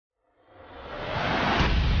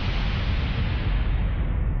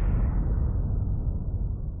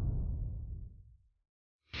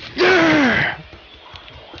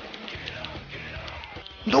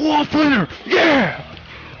Splinter! Yeah!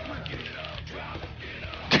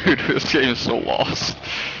 Dude, this game is so lost.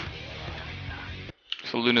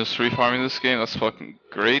 So Luna's free farming this game, that's fucking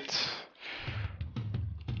great.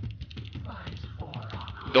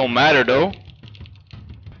 Don't matter though.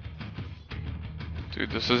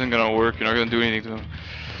 Dude, this isn't gonna work, you're not gonna do anything to him.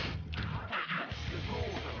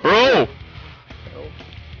 Bro!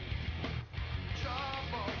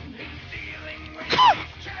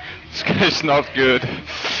 This guy's not good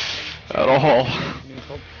at all.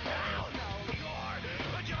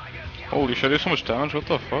 Holy shit, I did so much damage, what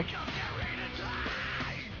the fuck?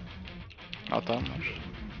 Not that much.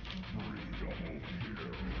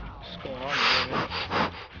 What's going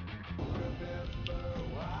on,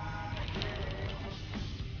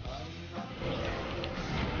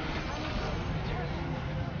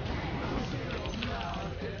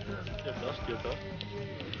 Give dust.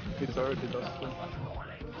 He's already dusted.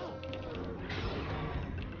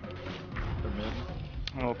 They're mid.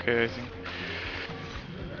 Okay, I think.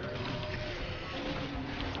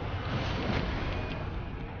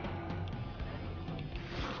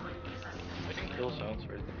 I can kill sounds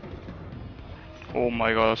right there. Oh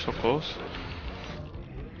my god, that's so close.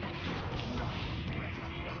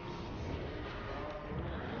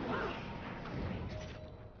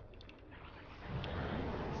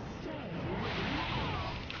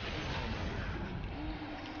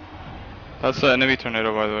 That's the enemy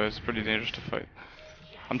tornado, by the way. It's pretty dangerous to fight.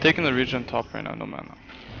 I'm taking the region top right now, no mana.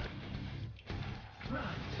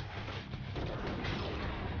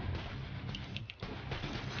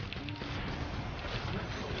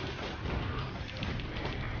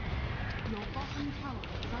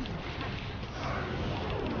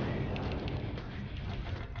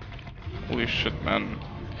 Holy shit, man.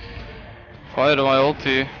 Fight my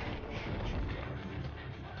ulti.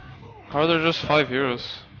 How are there just 5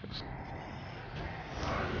 heroes?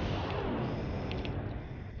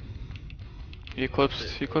 He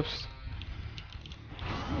eclipsed.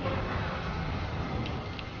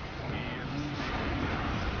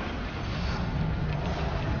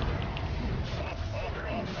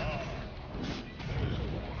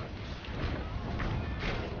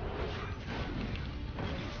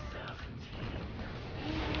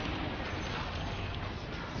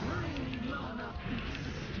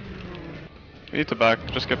 We need to back,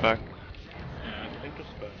 just get back. Yeah, I think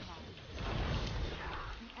just back.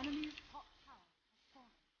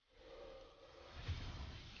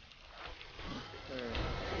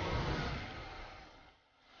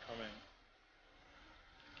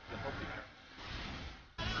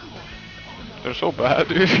 They're so bad,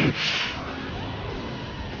 dude.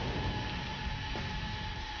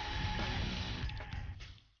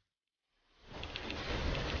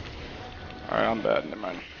 Alright, I'm bad, never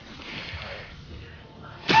mind.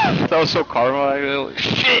 That was so karma, actually.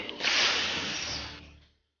 Shit!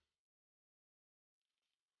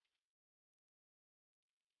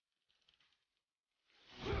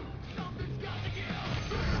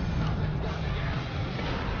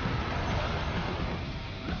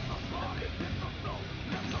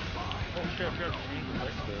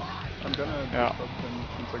 I'm gonna disrupt him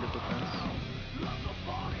once I get the fence.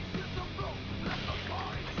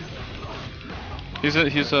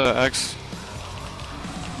 He's a X.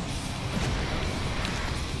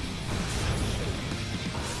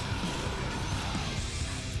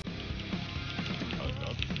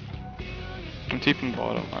 I'm TPing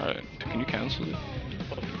bottom. Alright, can you cancel it?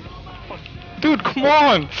 Dude, come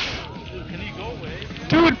on! Can you go away?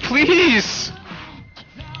 Dude, please!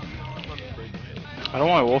 I don't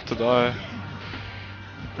want Wolf to die.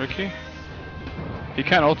 Ricky? He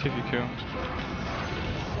can't ult if you kill.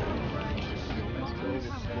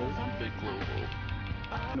 Big global.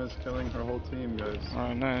 Luna's killing her whole team, guys.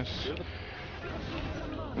 Alright, nice.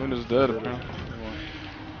 Luna's dead, apparently.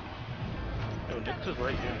 Yo, Nyx is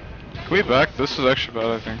right here. Can we back? This is actually bad,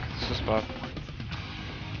 I think. This is bad.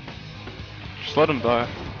 Just let him die.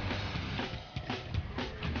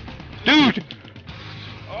 Dude!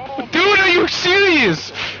 Oh, Dude, are you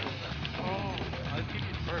serious? oh, I think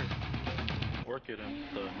it first. Work it in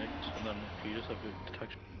the Nyx, and then you just have good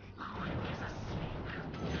detection.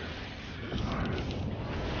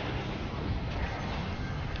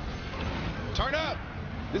 Turn up!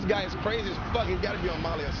 This guy is crazy as fuck. He's gotta be on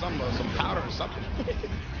Molly or some powder or something.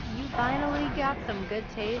 You finally got some good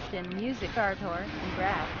taste in music, Artur.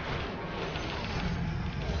 Congrats.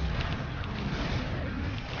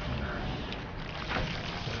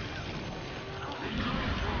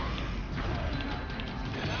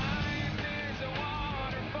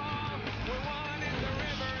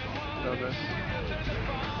 Okay.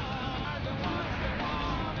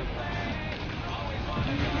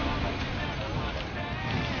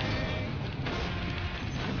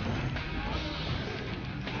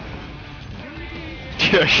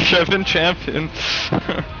 TI7 champion.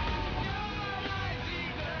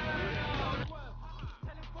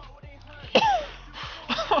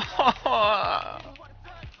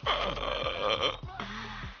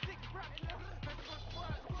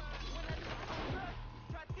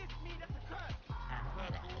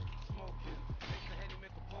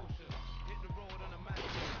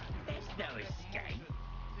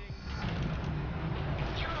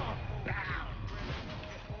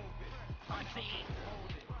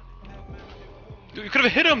 Dude, you could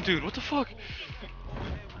have hit him, dude. What the fuck?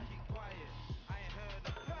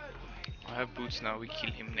 I have boots now. We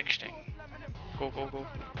kill him next time. Go, go, go.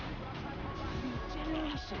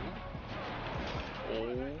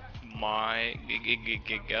 Oh my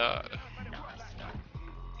god.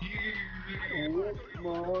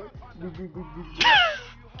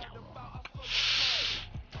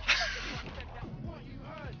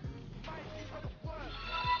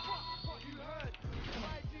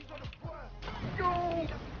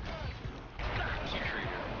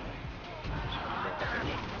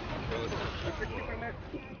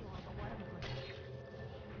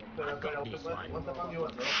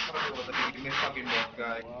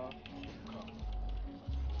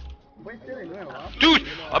 Dude,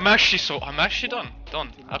 I'm actually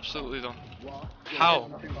done, absolutely done. How?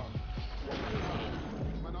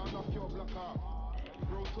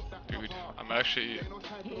 Dude, I'm actually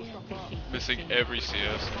missing every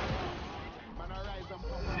CS.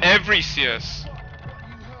 Every CS!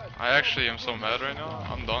 I actually am so mad right now,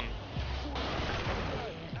 I'm done.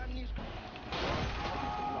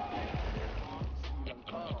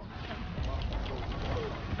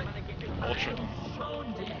 Ultra done.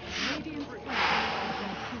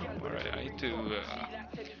 Alright, I need to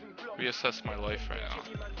reassess my life right now.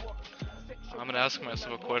 I'm gonna ask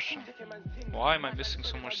myself a question. Why am I missing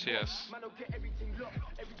so much CS?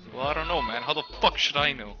 Well, I don't know, man. How the fuck should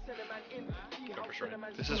I know?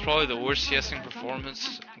 This is probably the worst CSing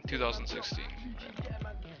performance in 2016 right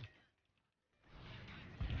now.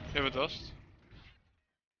 You have a dust?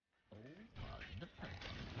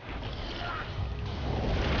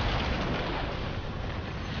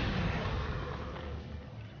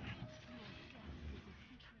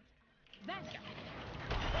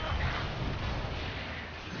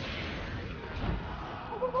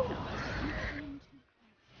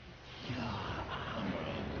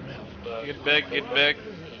 Get back, get back.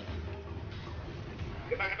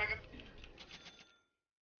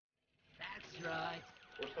 That's right.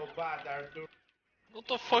 We're so bad, Arthur. What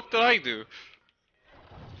the fuck did I do?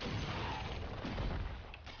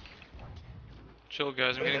 Chill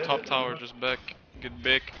guys, I'm getting top tower, just back. Get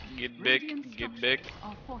back, get back, get back.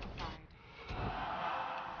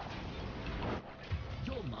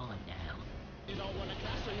 You're mine now.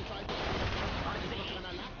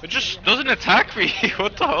 It just doesn't attack me,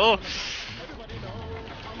 what the hell?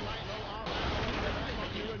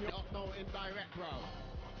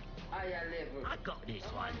 I got this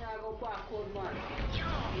one.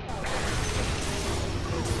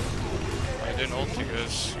 I didn't ult you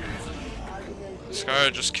guys. This guy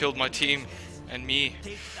just killed my team and me.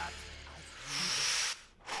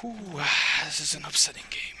 Whew, this is an upsetting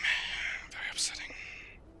game. Very upsetting.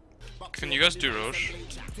 Can you guys do Roche?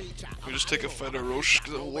 We just take a fight at Roche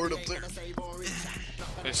because I'm ward up there.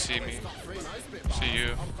 They see me. See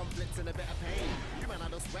you.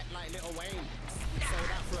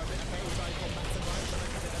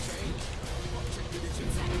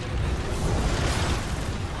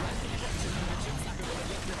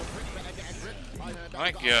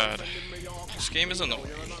 My god. This game is annoying.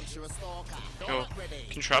 Go.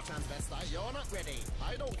 Can you trap?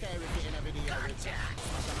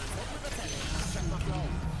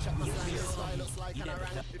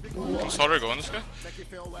 Can Sauter go on this guy?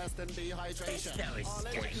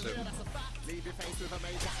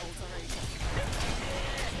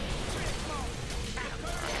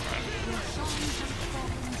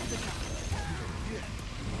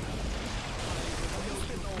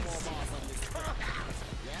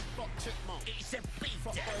 It's a beat.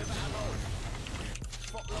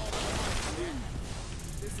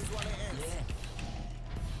 This is what it is.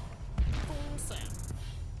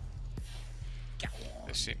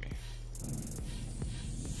 They see me.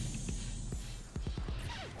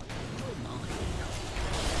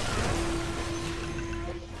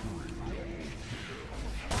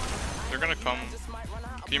 They're gonna come.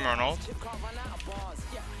 Team Arnold.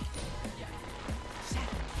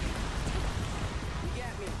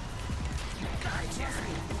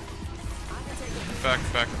 Back,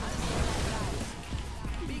 back.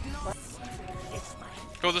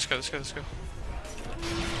 Go this guy, this guy, this guy.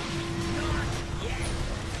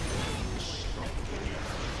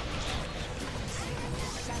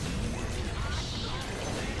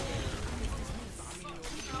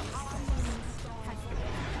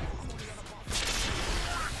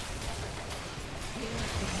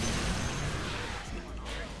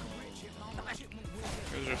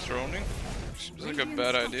 droning? Seems like a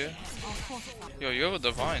bad idea. Yo, you have a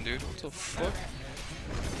divine, dude. What the fuck?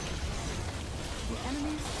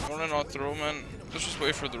 I wanna not throw, man. Let's just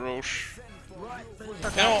wait for the Roche.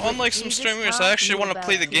 You know, unlike some streamers, I actually want to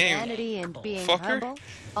play the game. Fucker.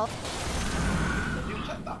 You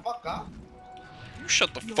shut the fuck up. You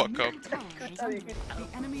shut the fuck up.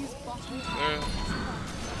 There.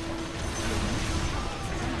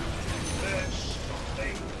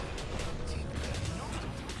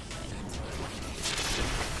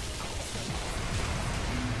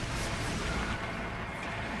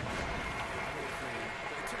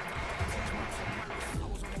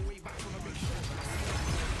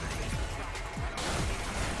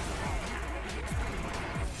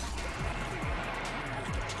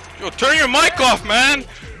 Yo, turn your mic off, man!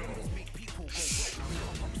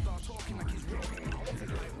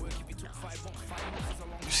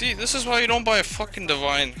 You see, this is why you don't buy a fucking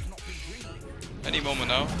divine. Any moment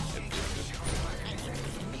now.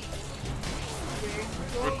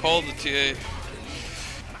 Recall the TA.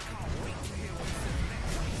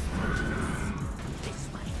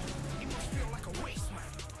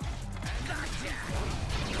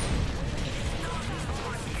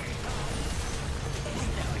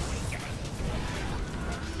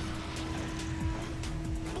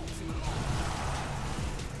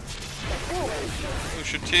 We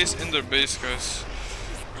should chase in their base, guys.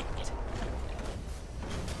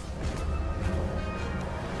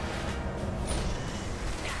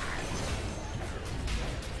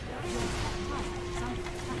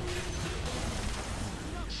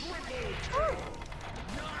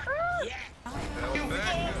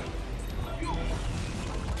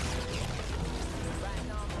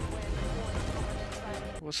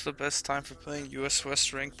 What's the best time for playing US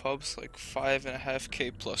West rank pubs? Like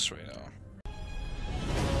 5.5k plus right now.